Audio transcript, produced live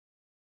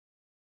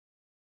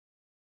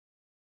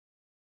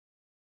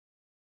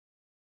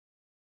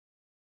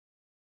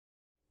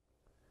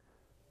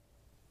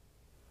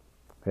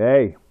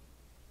Hey,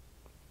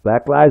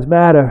 Black Lives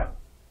Matter.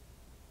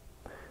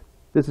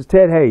 This is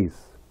Ted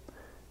Hayes,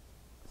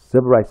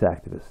 civil rights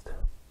activist,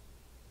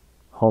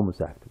 homeless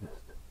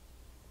activist,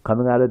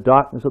 coming out of the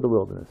darkness of the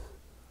wilderness.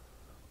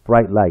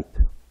 Bright light.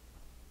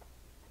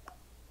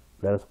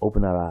 Let us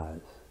open our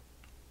eyes.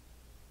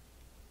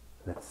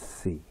 Let's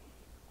see.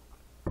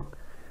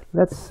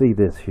 Let's see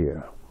this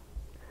here.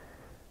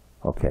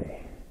 Okay.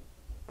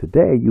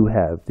 Today you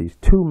have these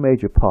two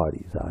major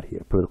parties out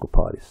here, political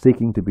parties,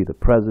 seeking to be the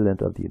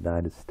president of the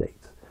United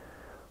States.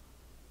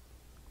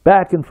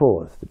 Back and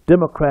forth, the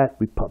Democrat,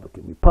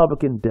 Republican,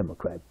 Republican,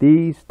 Democrat.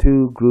 These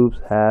two groups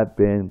have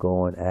been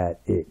going at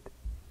it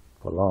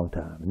for a long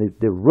time. And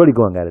they're really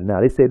going at it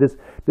now. They say this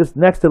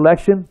next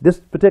election,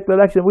 this particular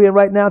election we're in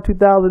right now,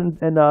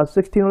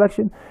 2016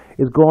 election,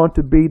 is going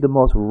to be the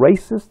most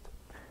racist,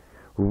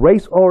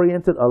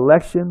 race-oriented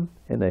election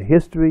in the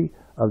history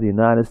of the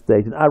United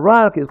States. And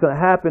ironically, it's going to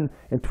happen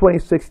in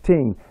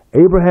 2016.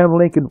 Abraham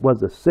Lincoln was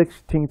the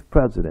 16th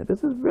president.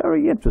 This is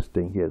very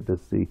interesting here.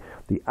 This the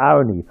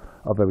irony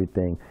of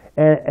everything.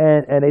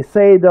 And they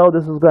say, though,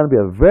 this is going to be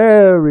a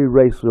very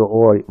racial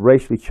or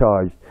racially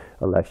charged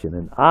election.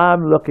 And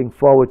I'm looking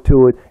forward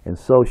to it, and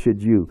so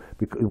should you.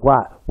 Because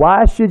why?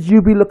 Why should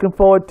you be looking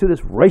forward to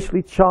this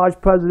racially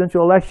charged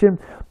presidential election?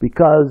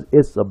 Because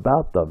it's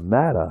about the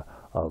matter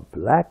of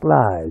black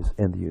lives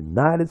in the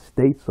United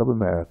States of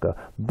America.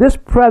 This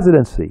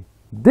presidency,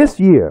 this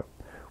year,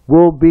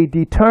 will be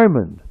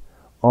determined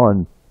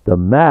on the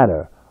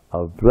matter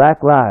of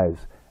black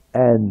lives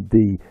and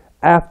the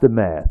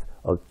aftermath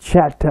of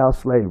chattel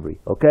slavery.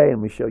 Okay, let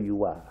me show you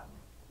why.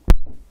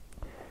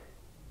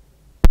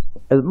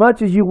 As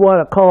much as you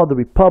want to call the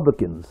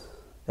Republicans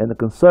and the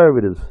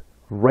conservatives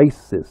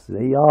racist,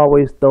 they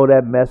always throw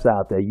that mess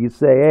out there. You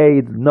say,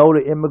 hey, no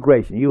to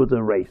immigration, you was a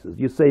racist.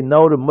 You say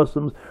no to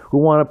Muslims who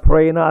want to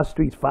pray in our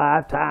streets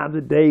 5 times a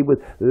day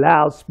with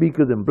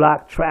loudspeakers and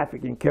block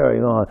traffic and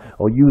carry on,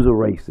 or use a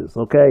racist,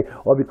 okay?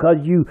 Or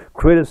because you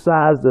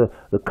criticize the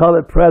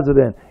colored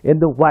president in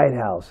the White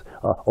House,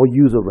 or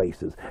use a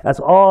racist.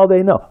 That's all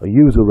they know, or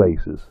use a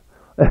racist.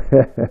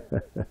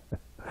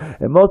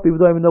 And most people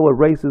don't even know what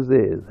racist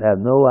is, have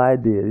no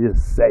idea. They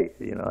just say it,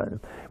 you know.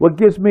 What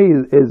gets me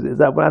is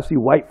that when I see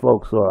white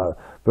folks or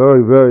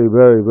very, very,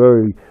 very,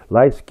 very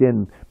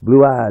light-skinned,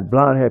 blue-eyed,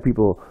 blonde-haired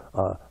people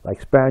like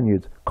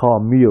Spaniards call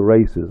me a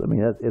racist. I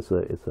mean, it's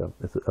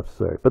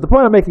absurd. But the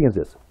point I'm making is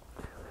this.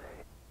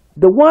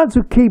 The ones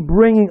who keep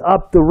bringing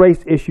up the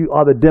race issue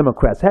are the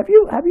Democrats. Have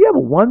you ever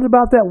wondered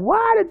about that? Why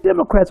are the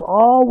Democrats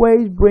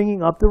always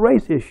bringing up the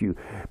race issue?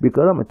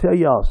 Because I'm going to tell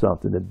y'all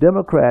something. The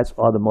Democrats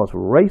are the most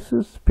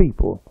racist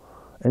people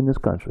in this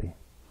country.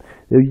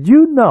 Did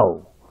you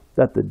know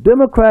that the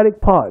Democratic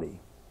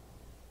Party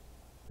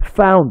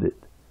founded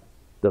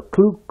the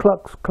Ku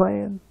Klux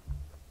Klan,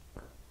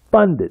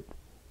 funded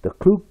the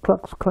Ku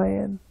Klux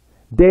Klan,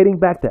 dating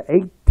back to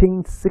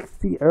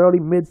 1860,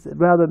 mid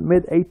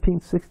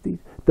 1860s,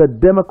 the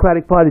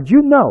Democratic Party. Did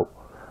you know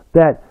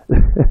that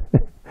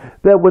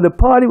that when the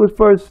party was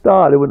first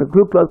started, when the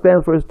Ku Klux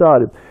Klan first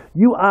started,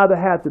 you either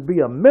had to be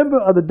a member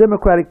of the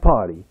Democratic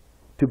Party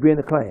to be in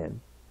the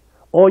Klan,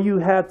 or you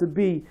had to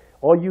be,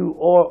 or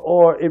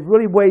it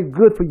really weighed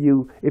good for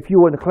you if you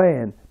were in the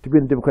Klan to be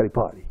in the Democratic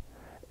Party.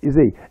 You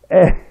see,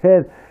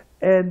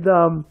 and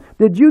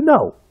did you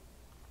know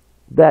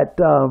that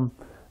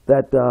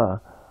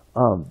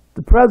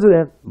the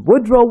president,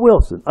 Woodrow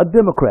Wilson, a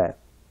Democrat,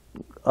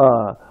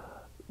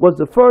 was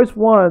the first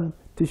one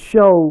to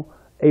show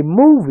a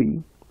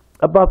movie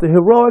about the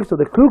heroics of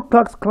the Ku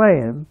Klux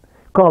Klan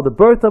called The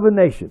Birth of a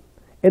Nation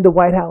in the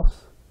White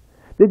House?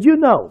 Did you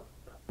know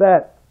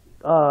that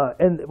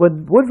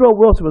when Woodrow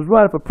Wilson was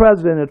running for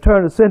president in the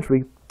turn of the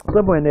century,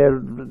 somewhere in there,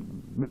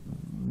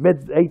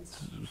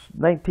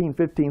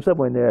 mid-1915,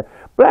 somewhere in there,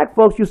 black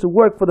folks used to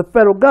work for the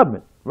federal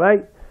government,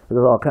 right?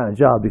 There's all kinds of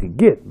jobs we could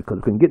get because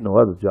we couldn't get no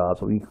other jobs,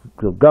 so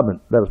the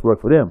government let us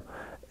work for them.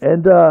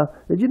 And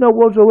did you know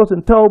Woodrow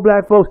Wilson told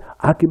black folks,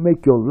 I can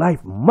make your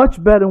life much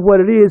better than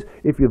what it is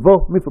if you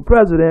vote for me for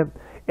president?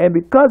 And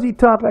because he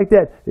talked like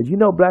that, did you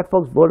know black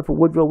folks voted for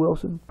Woodrow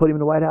Wilson, put him in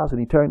the White House, and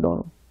he turned on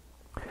them?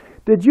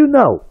 Did you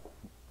know?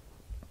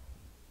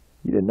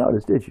 You didn't know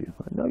this, did you?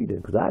 I know you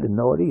didn't, because I didn't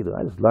know it either.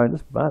 I just learned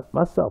this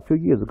myself a few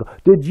years ago.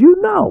 Did you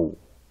know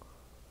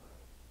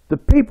the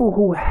people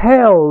who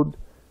held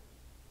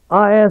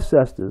our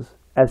ancestors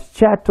as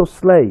chattel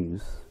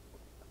slaves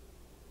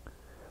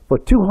for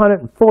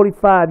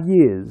 245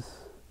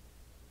 years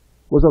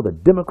was of the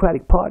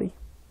Democratic Party?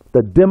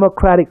 The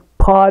Democratic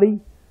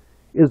Party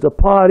is the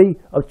party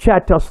of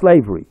chattel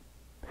slavery,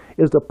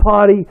 is the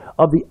party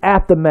of the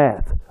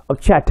aftermath of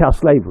chattel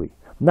slavery.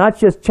 Not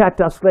just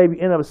chattel slavery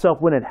in and of itself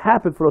when it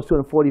happened for those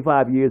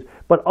 245 years,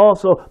 but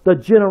also the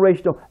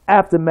generational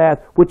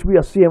aftermath, which we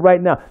are seeing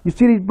right now. You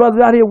see these brothers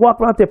out here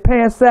walking around with their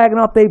pants sagging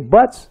off their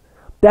butts?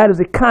 That is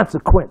a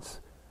consequence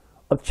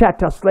of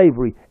chattel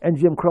slavery and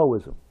Jim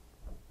Crowism.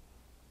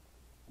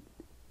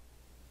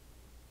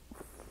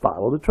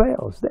 Follow the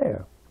trail, it's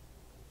there.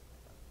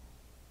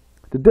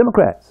 The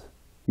Democrats,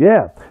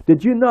 yeah.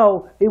 Did you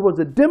know it was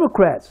the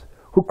Democrats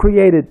who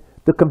created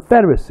the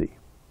Confederacy.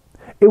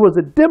 It was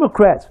the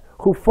Democrats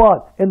who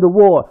fought in the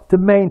war to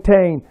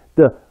maintain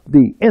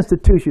the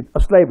institution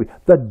of slavery.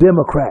 The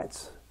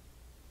Democrats.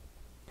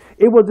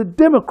 It was the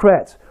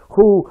Democrats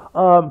who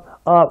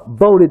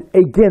voted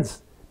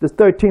against the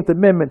 13th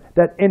Amendment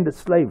that ended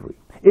slavery.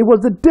 It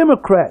was the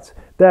Democrats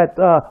that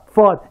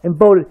fought and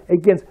voted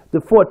against the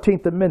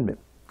 14th Amendment.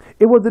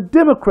 It was the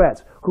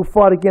Democrats who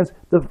fought against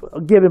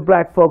giving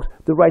black folks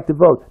the right to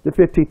vote, the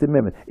 15th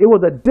Amendment. It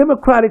was a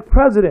Democratic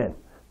president,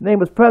 name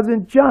was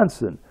President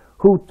Johnson,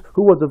 who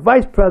was the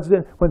vice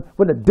president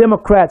when the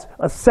Democrats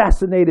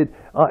assassinated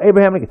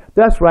Abraham Lincoln.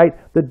 That's right,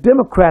 the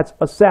Democrats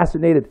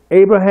assassinated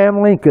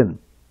Abraham Lincoln.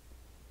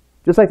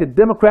 Just like the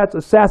Democrats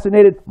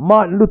assassinated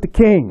Martin Luther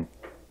King.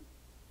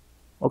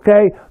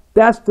 Okay?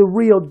 That's the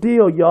real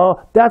deal,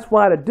 y'all. That's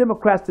why the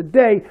Democrats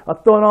today are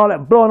blowing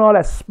all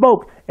that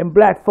smoke in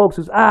black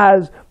folks'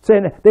 eyes,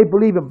 saying that they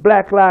believe in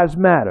Black Lives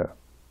Matter.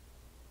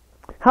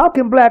 How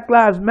can Black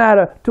Lives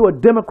Matter to a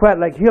Democrat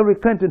like Hillary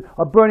Clinton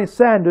or Bernie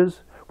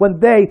Sanders when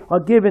they are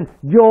giving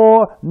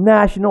your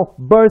national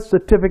birth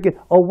certificate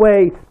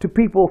away to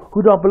people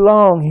who don't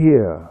belong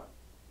here?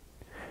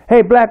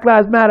 Hey, Black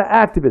Lives Matter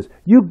activists,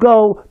 you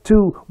go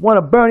to one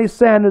of Bernie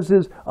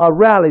Sanders'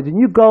 rallies and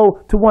you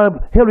go to one of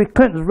Hillary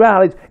Clinton's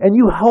rallies and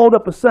you hold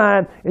up a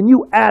sign and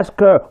you ask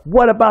her,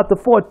 what about the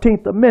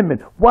 14th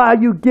Amendment? Why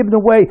are you giving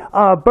away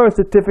our birth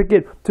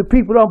certificate to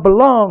people who don't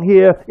belong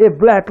here if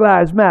Black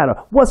Lives Matter?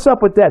 What's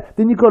up with that?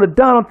 Then you go to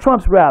Donald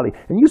Trump's rally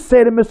and you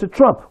say to Mr.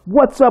 Trump,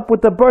 what's up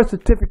with the birth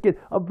certificate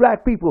of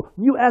black people?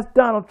 You ask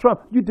Donald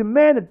Trump, you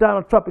demand that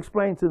Donald Trump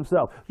explains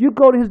himself. You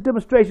go to his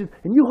demonstrations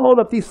and you hold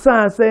up these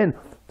signs saying,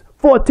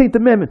 14th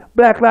Amendment,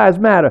 Black Lives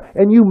Matter,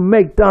 and you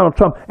make Donald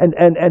Trump and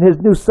his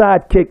new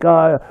sidekick,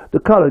 the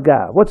colored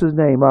guy, what's his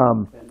name?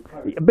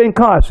 Ben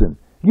Carson.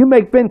 You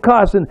make Ben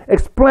Carson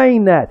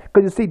explain that.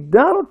 Because you see,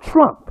 Donald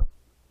Trump,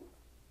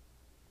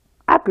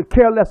 I could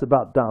care less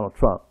about Donald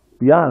Trump,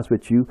 be honest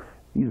with you.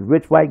 He's a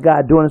rich white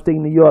guy doing his thing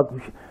in New York,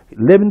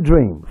 living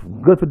dreams.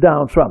 Good for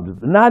Donald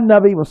Trump. And I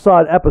never even saw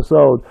an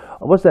episode,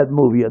 what's that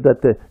movie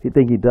that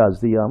he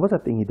does? What's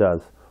that thing he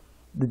does?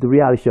 The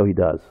reality show he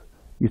does,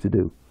 used to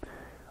do.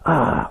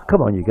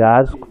 Come on, you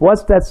guys.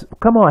 What's that?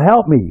 Come on,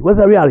 help me. What's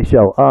that reality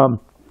show?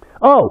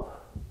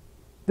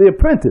 The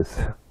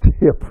Apprentice.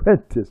 The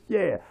Apprentice.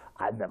 Yeah,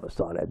 I never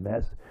saw that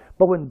mess.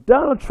 But when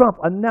Donald Trump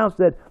announced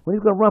that when he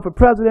was going to run for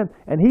president,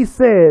 and he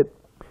said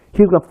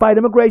he was going to fight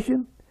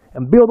immigration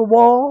and build a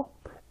wall,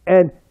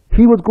 and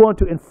he was going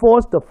to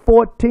enforce the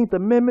 14th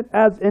Amendment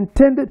as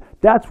intended,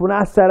 that's when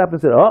I sat up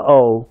and said,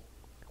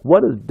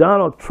 what does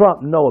Donald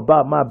Trump know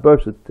about my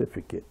birth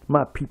certificate,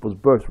 my people's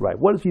birthright?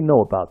 What does he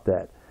know about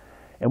that?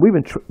 And we've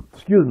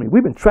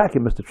been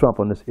tracking Mr.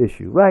 Trump on this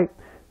issue, right?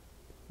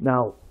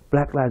 Now,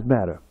 Black Lives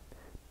Matter,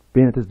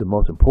 being that this is the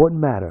most important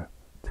matter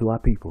to our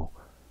people,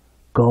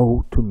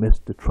 go to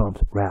Mr.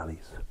 Trump's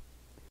rallies.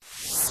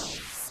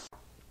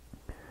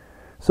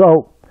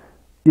 So,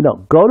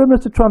 go to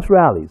Mr. Trump's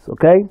rallies,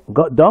 okay?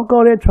 Don't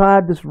go there and try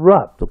to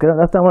disrupt, okay?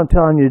 That's not what I'm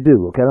telling you to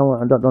do, okay?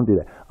 Don't do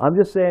that. I'm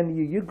just saying to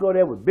you, you go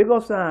there with big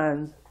old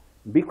signs,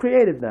 be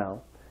creative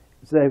now,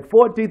 say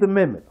 14th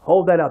Amendment,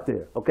 hold that out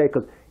there, okay?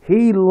 Because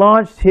he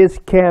launched his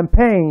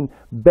campaign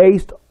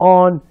based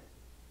on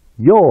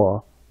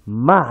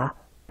my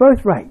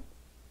birthright.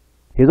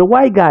 He's a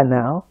white guy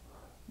now.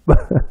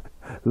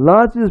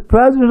 Launched his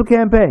presidential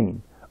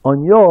campaign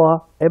on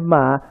your and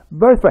my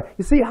birthright.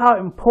 You see how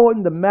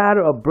important the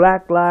matter of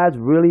black lives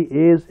really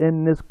is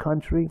in this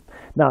country?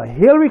 Now,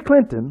 Hillary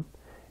Clinton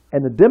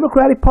and the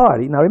Democratic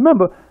Party, now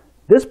remember,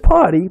 this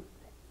party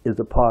is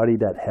the party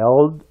that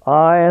held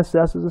our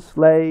ancestors as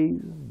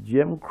slaves,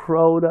 Jim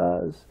Crow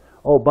does.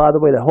 Oh, by the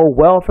way, the whole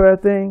welfare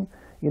thing,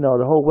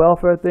 the whole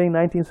welfare thing,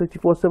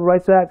 1964 Civil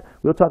Rights Act,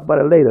 we'll talk about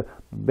it later.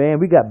 Man,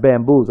 we got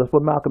bamboozled. That's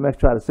what Malcolm X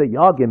tried to say.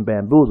 Y'all getting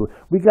bamboozled.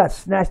 We got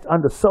snatched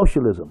under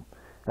socialism.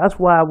 That's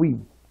why we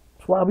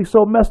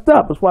so messed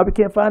up. That's why we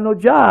can't find no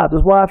jobs.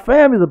 That's why our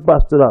families are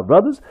busted up,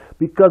 brothers.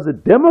 Because the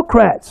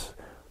Democrats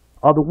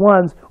are the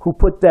ones who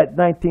put that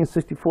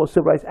 1964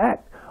 Civil Rights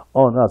Act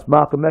on us.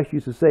 Malcolm X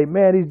used to say,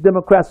 man, these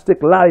Democrats stick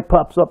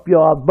lollipops up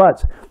y'all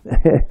butts,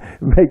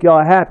 make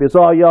y'all happy. It's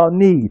all y'all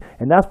need.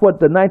 And that's what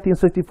the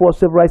 1964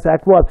 Civil Rights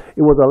Act was.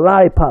 It was a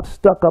lollipop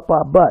stuck up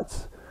our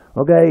butts,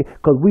 okay?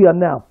 Because we are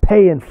now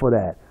paying for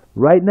that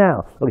right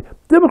now. Okay,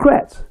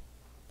 Democrats.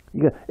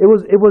 It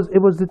was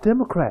the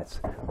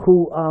Democrats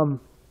who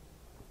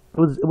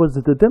it was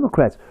the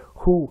Democrats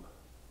who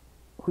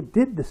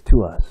did this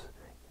to us.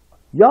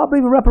 Y'all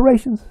believe in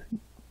reparations?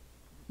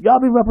 Y'all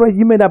believe in reparations?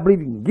 You may not believe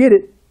you can get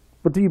it,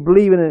 but do you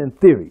believe in it in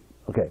theory?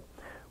 Okay.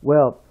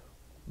 Well,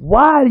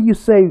 why do you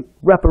say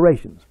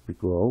reparations?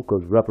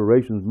 Because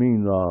reparations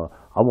mean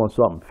I want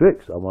something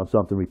fixed. I want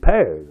something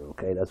repaired.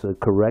 Okay, that's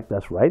correct.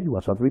 That's right. You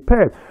want something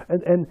repaired.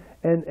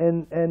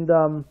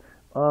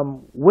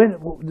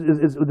 When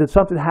did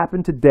something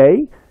happen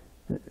today?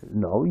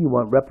 No, you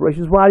want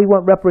reparations. Why do you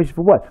want reparations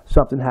for what?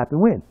 Something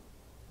happened when?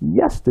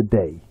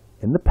 Yesterday,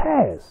 in the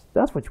past.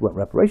 That's what you want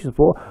reparations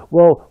for.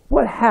 Well,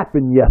 what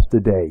happened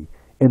yesterday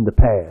in the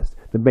past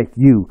to make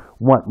you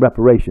want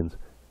reparations.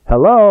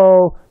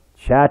 Hello?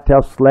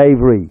 Chattel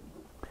slavery,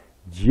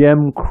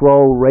 Jim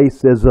Crow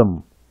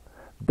racism.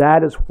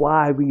 That is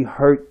why we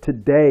hurt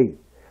today.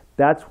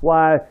 That's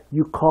why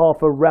you call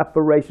for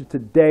reparations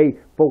today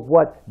for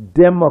what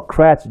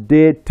Democrats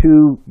did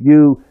to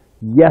you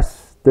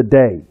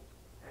yesterday.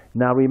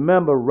 Now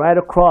remember, right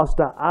across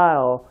the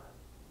aisle,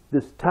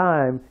 this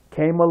time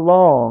came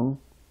along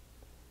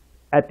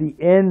at the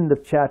end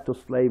of chattel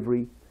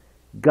slavery.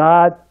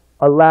 God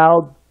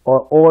allowed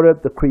or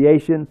ordered the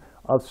creation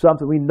of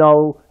something we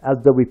know as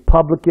the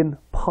Republican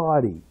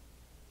Party.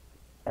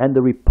 And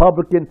the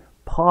Republican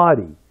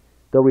Party,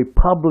 the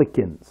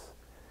Republicans,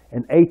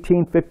 in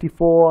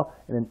 1854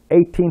 and in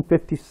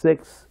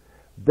 1856,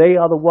 they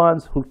are the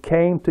ones who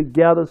came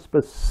together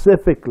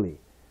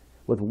specifically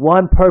with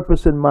one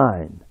purpose in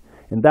mind,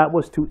 and that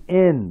was to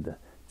end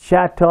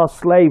chattel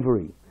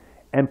slavery.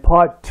 And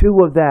part two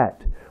of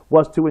that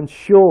was to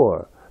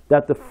ensure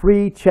that the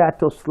free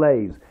chattel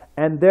slaves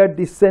and their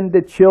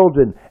descended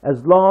children,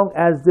 as long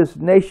as this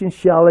nation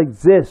shall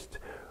exist,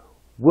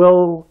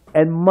 will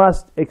and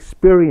must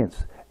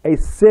experience a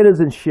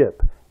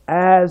citizenship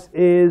as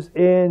is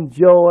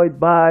enjoyed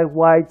by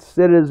white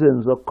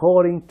citizens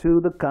according to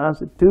the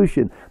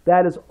Constitution.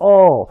 That is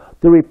all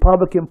the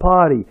Republican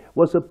Party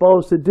was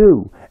supposed to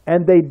do.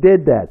 And they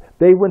did that.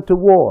 They went to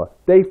war.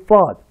 They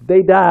fought.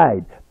 They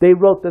died. They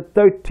wrote the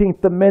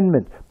 13th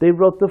Amendment. They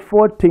wrote the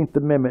 14th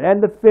Amendment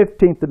and the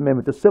 15th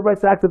Amendment, the Civil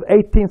Rights Act of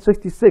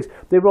 1866.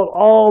 They wrote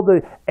all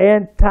the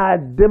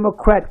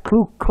anti-democrat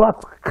Ku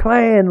Klux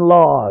Klan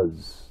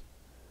laws.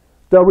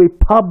 The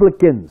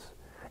Republicans.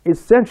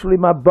 Essentially,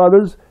 my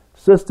brothers,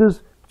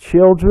 sisters,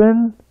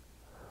 children,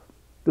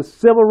 the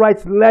civil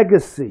rights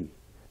legacy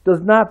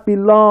does not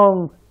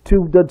belong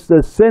to the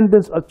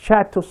descendants of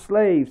chattel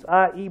slaves,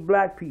 i.e.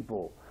 black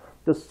people.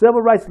 The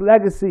civil rights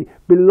legacy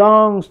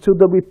belongs to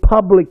the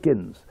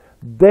Republicans.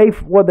 They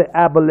were the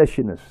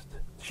abolitionists.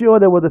 Sure,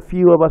 there were a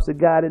few of us that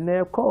got in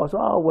there. Of course,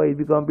 always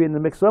we're going to be in the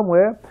mix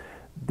somewhere.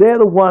 They're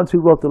the ones who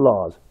wrote the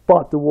laws,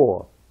 fought the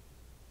war.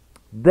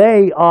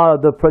 They are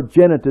the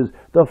progenitors,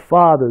 the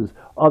fathers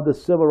of the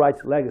civil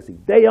rights legacy.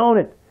 They own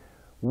it.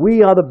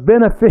 We are the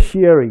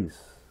beneficiaries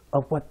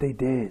of what they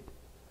did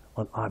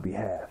on our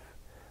behalf.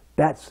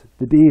 That's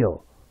the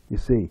deal, you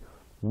see.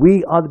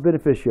 We are the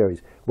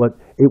beneficiaries. But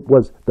it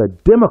was the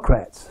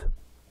Democrats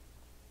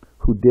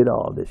who did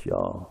all this,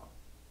 y'all.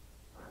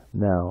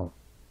 Now,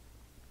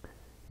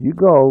 you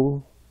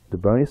go to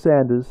Bernie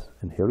Sanders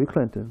and Hillary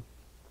Clinton,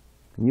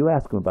 and you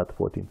ask them about the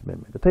 14th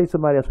Amendment. I'll tell you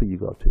somebody else who you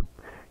go to.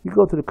 You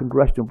go to the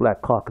Congressional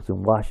Black Caucus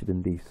in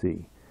Washington,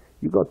 D.C.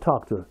 You go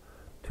talk to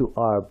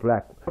our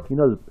black,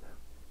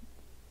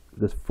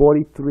 there's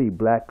 43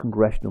 black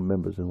congressional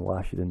members in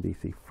Washington,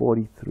 D.C.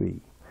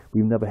 43.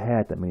 We've never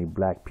had that many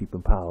black people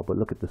in power, but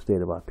look at the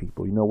state of our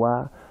people. You know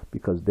why?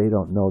 Because they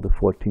don't know the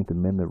 14th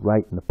Amendment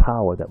right and the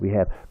power that we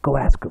have. Go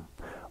ask them.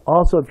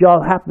 Also, if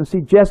y'all happen to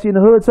see Jesse in the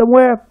hood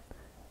somewhere,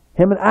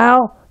 him and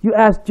Al, you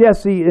ask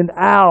Jesse and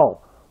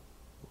Al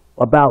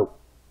about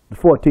the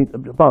 14th,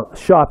 about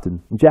Sharpton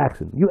and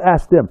Jackson. You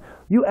ask them.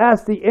 You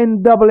ask the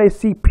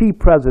NAACP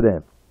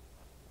president.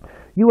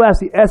 You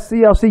ask the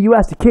SCLC. You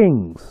ask the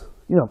Kings.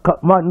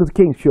 Martin Luther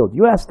King's children.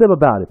 You ask them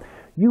about it.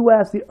 You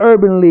ask the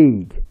Urban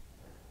League.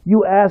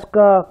 You ask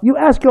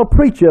your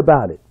preacher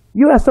about it.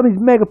 You ask some of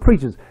these mega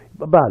preachers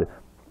about it.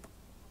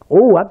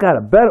 Oh, I got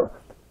a better.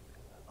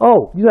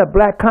 Oh, you that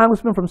black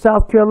congressman from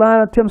South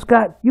Carolina, Tim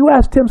Scott? You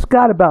ask Tim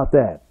Scott about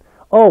that.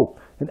 Oh,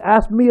 and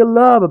ask Mia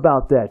Love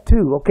about that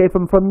too. Okay,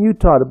 from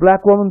Utah, the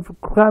black woman,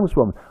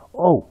 congresswoman.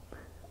 Oh,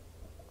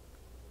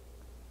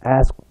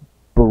 ask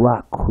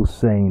Barack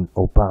Hussein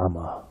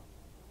Obama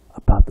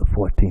about the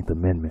 14th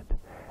Amendment.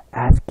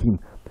 Ask him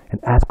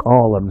and ask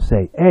all of them.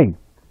 Say, hey,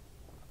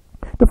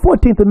 the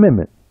 14th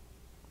Amendment.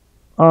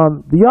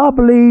 Do y'all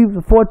believe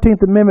the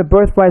 14th Amendment,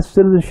 birthright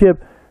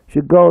citizenship,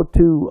 should go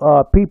to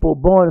people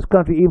born in this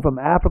country, even from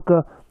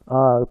Africa,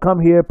 come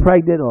here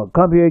pregnant or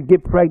come here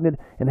get pregnant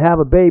and have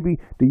a baby?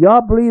 Do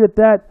y'all believe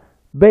that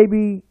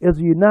baby is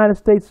a United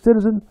States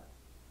citizen?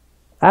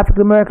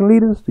 African American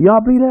leaders, do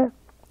y'all believe that?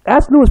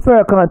 Ask Louis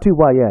Farrakhan too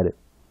while you're at it.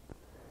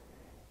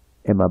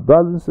 And my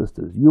brothers and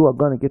sisters, you are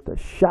going to get the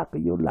shock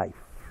of your life.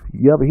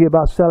 You ever hear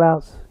about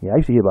sellouts? Yeah, I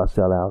used to hear about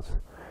sellouts.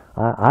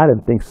 I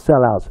didn't think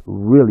sellouts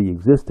really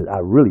existed. I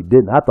really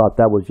didn't. I thought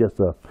that was just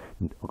a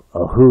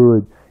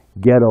hood,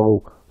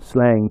 ghetto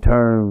slang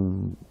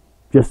term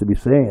just to be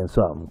saying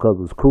something because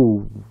it was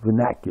cool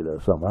vernacular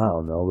or something. I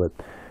don't know.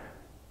 But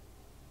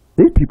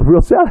these people are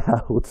real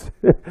sellouts.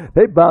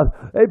 they about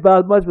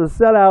as much of a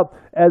sellout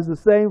as the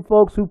same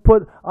folks who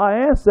put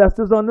our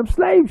ancestors on them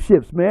slave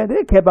ships, man. They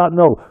didn't care about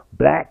no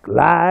black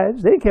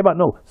lives. They didn't care about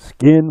no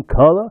skin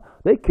color.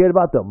 They cared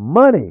about the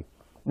money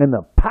and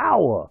the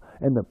power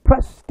and the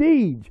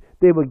prestige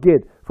they would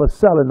get for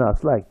selling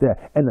us like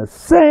that. And the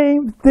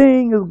same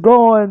thing is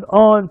going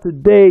on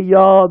today,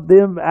 y'all.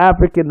 Them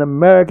African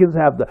Americans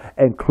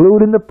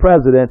including the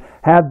president,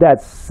 have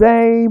that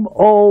same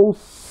old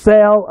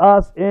sell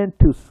us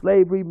into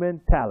slavery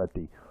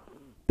mentality.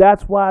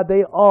 That's why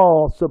they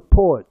all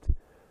support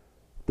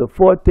the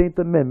 14th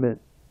Amendment,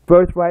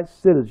 birthright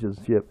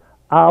citizenship,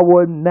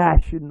 our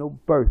national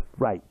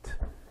birthright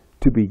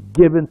to be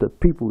given to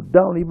people who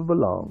don't even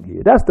belong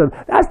here. That is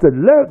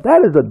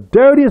the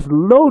dirtiest,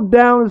 low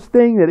downest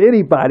thing that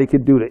anybody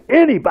can do to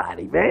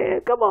anybody, man.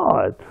 Come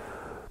on.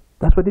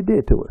 That's what they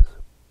did to us.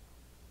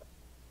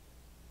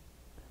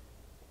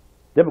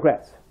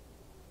 Democrats.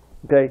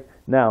 Okay?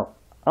 Now,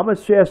 I'm going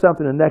to share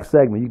something in the next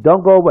segment. You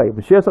don't go away.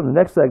 But share something in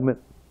the next segment.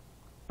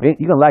 You're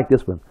going to like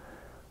this one.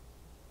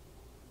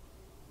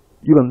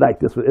 You're going to like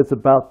this one. It's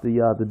about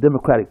the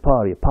Democratic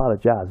Party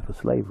apologizing for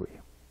slavery.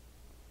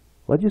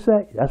 What'd you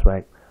say? That's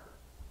right.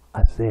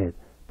 I said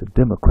the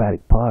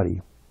Democratic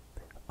Party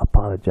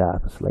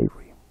apologized for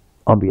slavery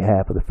on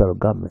behalf of the federal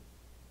government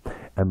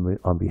and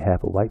on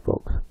behalf of white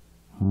folks.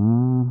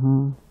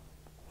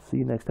 See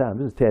you next time.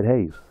 This is Ted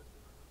Hayes,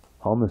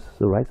 homeless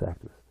civil rights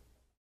activist.